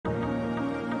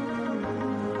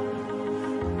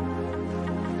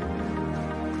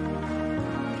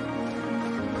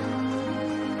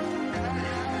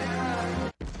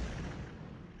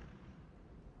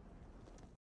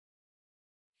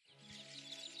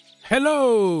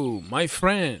Hello my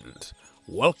friend,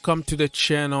 welcome to the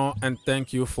channel and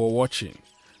thank you for watching.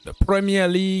 The Premier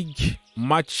League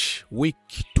match week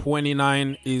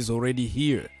 29 is already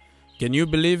here. Can you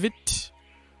believe it?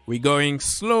 We're going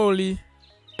slowly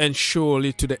and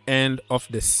surely to the end of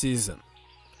the season.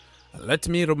 Let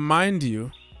me remind you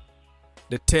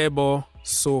the table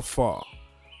so far.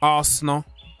 Arsenal,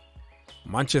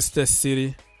 Manchester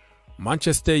City,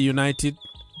 Manchester United,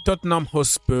 Tottenham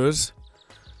Hotspurs,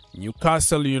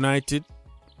 Newcastle United,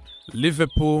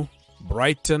 Liverpool,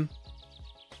 Brighton,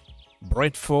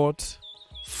 Brentford,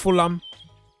 Fulham,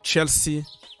 Chelsea,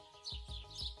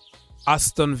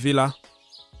 Aston Villa,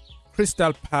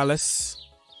 Crystal Palace,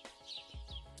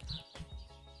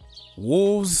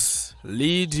 Wolves,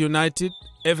 Leeds United,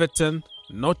 Everton,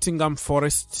 Nottingham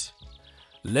Forest,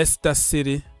 Leicester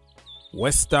City,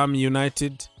 West Ham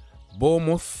United,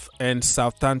 Bournemouth and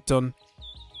Southampton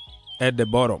at the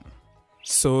bottom.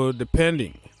 So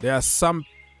depending, there are some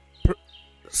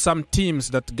teams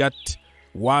that got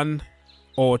 1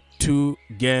 or 2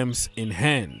 games in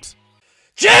hand.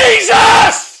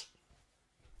 Jesus!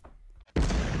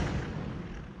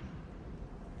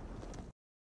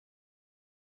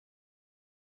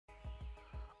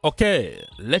 Okay,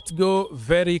 let's go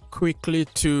very quickly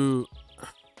to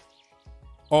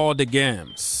all the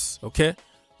games. Okay,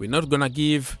 we're not gonna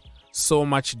give so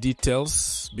much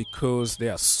details because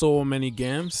there are so many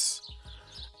games,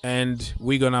 and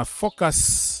we're gonna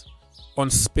focus on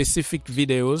specific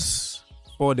videos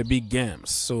for the big games.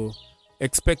 So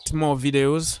expect more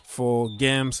videos for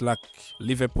games like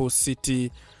Liverpool, City,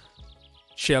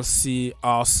 Chelsea,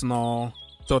 Arsenal,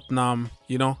 Tottenham,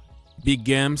 you know, big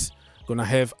games. Gonna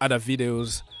have other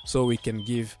videos so we can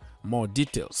give more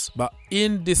details, but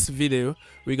in this video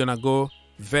we're gonna go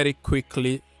very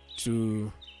quickly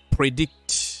to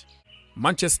predict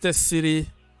Manchester City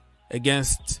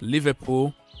against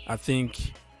Liverpool. I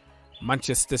think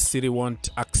Manchester City won't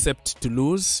accept to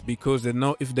lose because they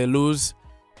know if they lose,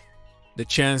 the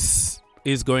chance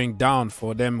is going down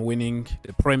for them winning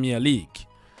the Premier League.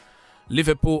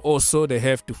 Liverpool also, they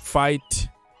have to fight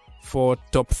for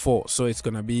top 4, so it's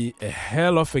gonna be a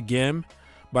hell of a game,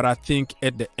 but I think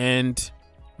at the end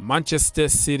Manchester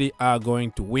City are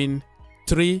going to win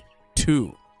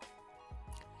 3-2.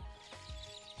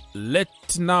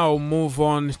 Let's now move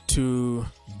on to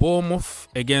Bournemouth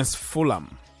against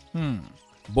Fulham.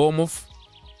 Bournemouth,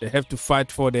 they have to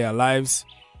fight for their lives.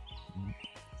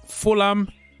 Fulham,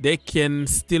 they can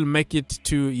still make it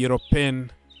to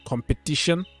European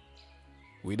competition.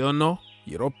 We don't know,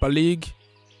 Europa League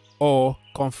or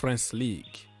Conference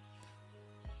League.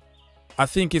 I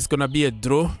think it's gonna be a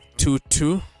draw,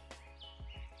 2-2.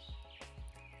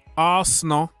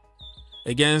 Arsenal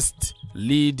against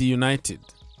Leeds United.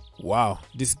 Wow,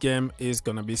 this game is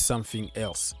gonna be something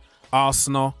else.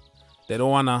 Arsenal, they don't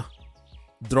wanna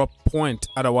drop point,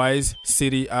 otherwise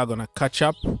City are gonna catch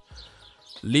up.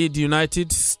 Leeds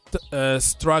United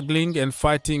struggling and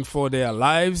fighting for their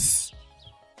lives,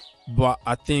 but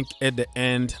I think at the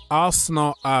end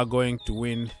Arsenal are going to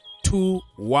win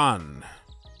 2-1.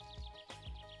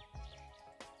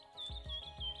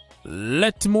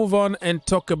 Let's move on and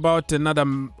talk about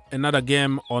another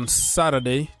game on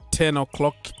Saturday, 10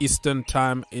 o'clock Eastern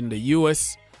time in the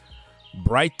US.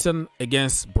 Brighton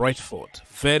against Brentford.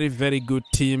 Very, very good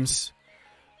teams,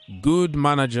 good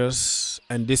managers,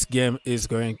 and this game is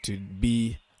going to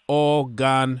be all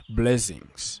gun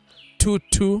blessings.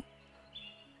 2-2,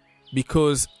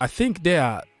 because I think they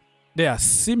are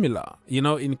similar, you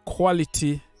know, in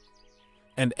quality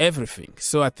and everything.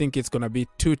 So I think it's gonna be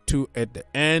 2-2 at the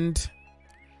end.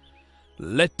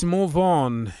 Let's move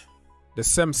on. The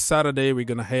same Saturday we're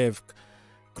gonna have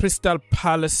Crystal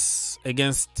Palace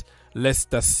against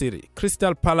Leicester City.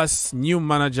 Crystal Palace new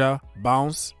manager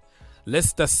bounce.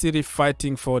 Leicester City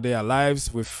fighting for their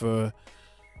lives with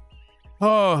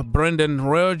Brendan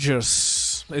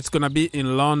Rodgers. It's gonna be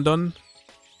in London.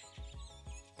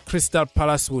 Crystal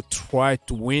Palace will try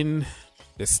to win.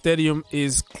 The stadium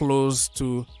is close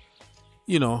to,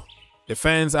 you know, the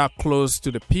fans are close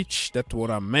to the pitch. That's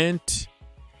what I meant.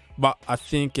 But I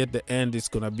think at the end it's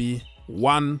gonna be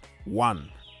 1-1,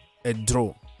 a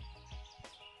draw.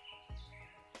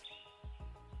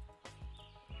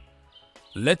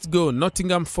 Let's go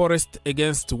Nottingham Forest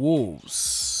against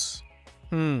Wolves.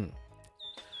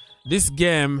 This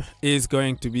game is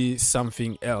going to be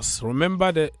something else.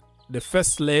 Remember the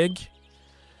first leg,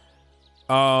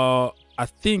 I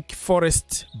think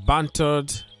Forest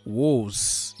bantered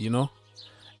Wolves, you know.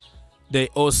 They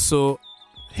also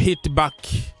hit back.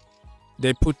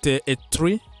 They put a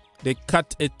 3, they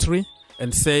cut a 3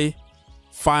 and say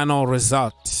final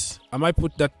result. I might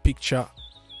put that picture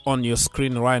on your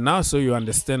screen right now so you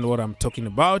understand what I'm talking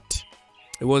about.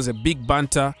 It was a big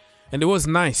banter and it was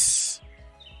nice.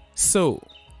 So,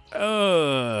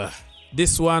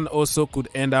 this one also could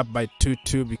end up by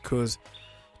 2-2 because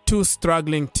two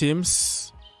struggling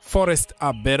teams. Forest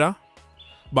are better,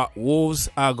 but Wolves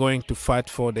are going to fight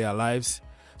for their lives.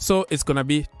 So it's going to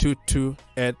be 2-2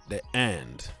 at the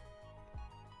end.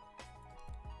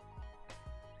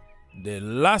 The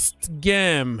last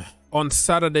game on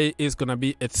Saturday is going to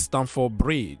be at Stamford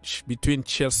Bridge between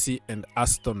Chelsea and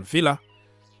Aston Villa.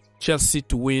 Chelsea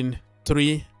to win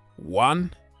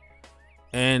 3-1.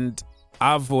 And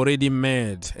I've already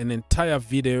made an entire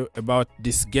video about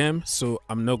this game, so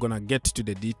I'm not going to get to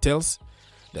the details.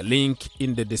 The link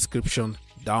in the description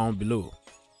down below.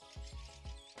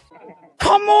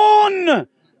 Come on!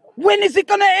 When is it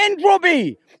gonna end,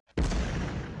 Robbie?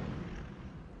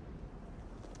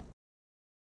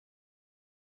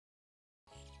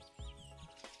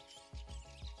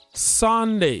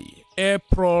 Sunday,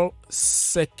 April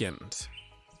 2nd.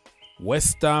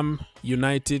 West Ham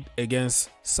United against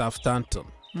Southampton.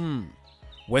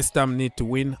 West Ham need to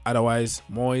win, otherwise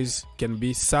Moyes can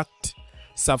be sacked.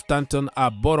 Southampton are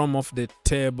bottom of the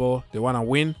table. They want to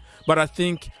win. But I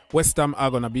think West Ham are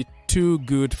going to be too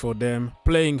good for them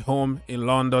playing home in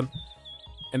London.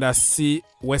 And I see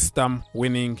West Ham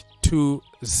winning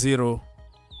 2-0.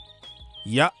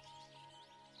 Yeah.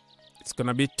 It's going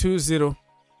to be 2-0.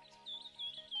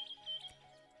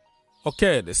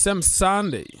 Okay, the same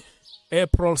Sunday,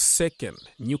 April 2nd,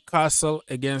 Newcastle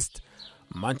against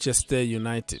Manchester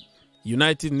United.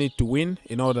 United need to win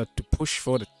in order to push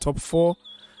for the top 4.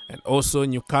 And also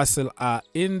Newcastle are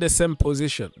in the same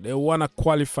position. They want to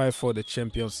qualify for the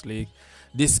Champions League.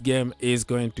 This game is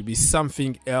going to be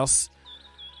something else.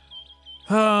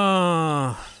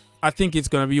 I think it's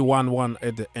going to be 1-1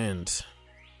 at the end.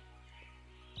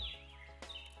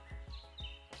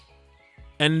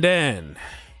 And then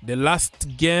the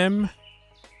last game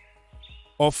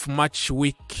of match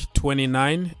week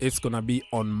 29 is going to be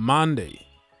on Monday.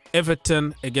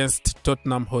 Everton against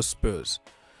Tottenham Hotspurs.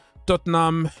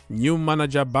 Tottenham new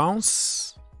manager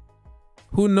bounce.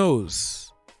 Who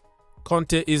knows?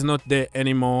 Conte is not there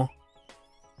anymore.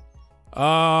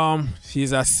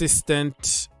 His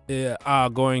assistant are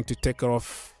going to take care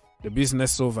of the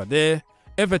business over there.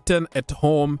 Everton at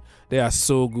home, they are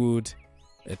so good.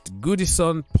 At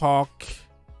Goodison Park,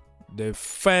 the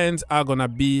fans are gonna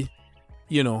be,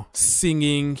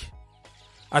 singing.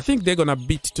 I think they're gonna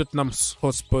beat Tottenham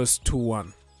Hotspurs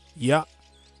 2-1. Yeah.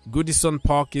 Goodison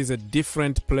Park is a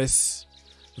different place,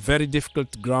 very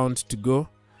difficult ground to go,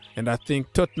 and I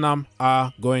think Tottenham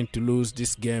are going to lose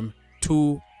this game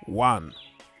 2-1.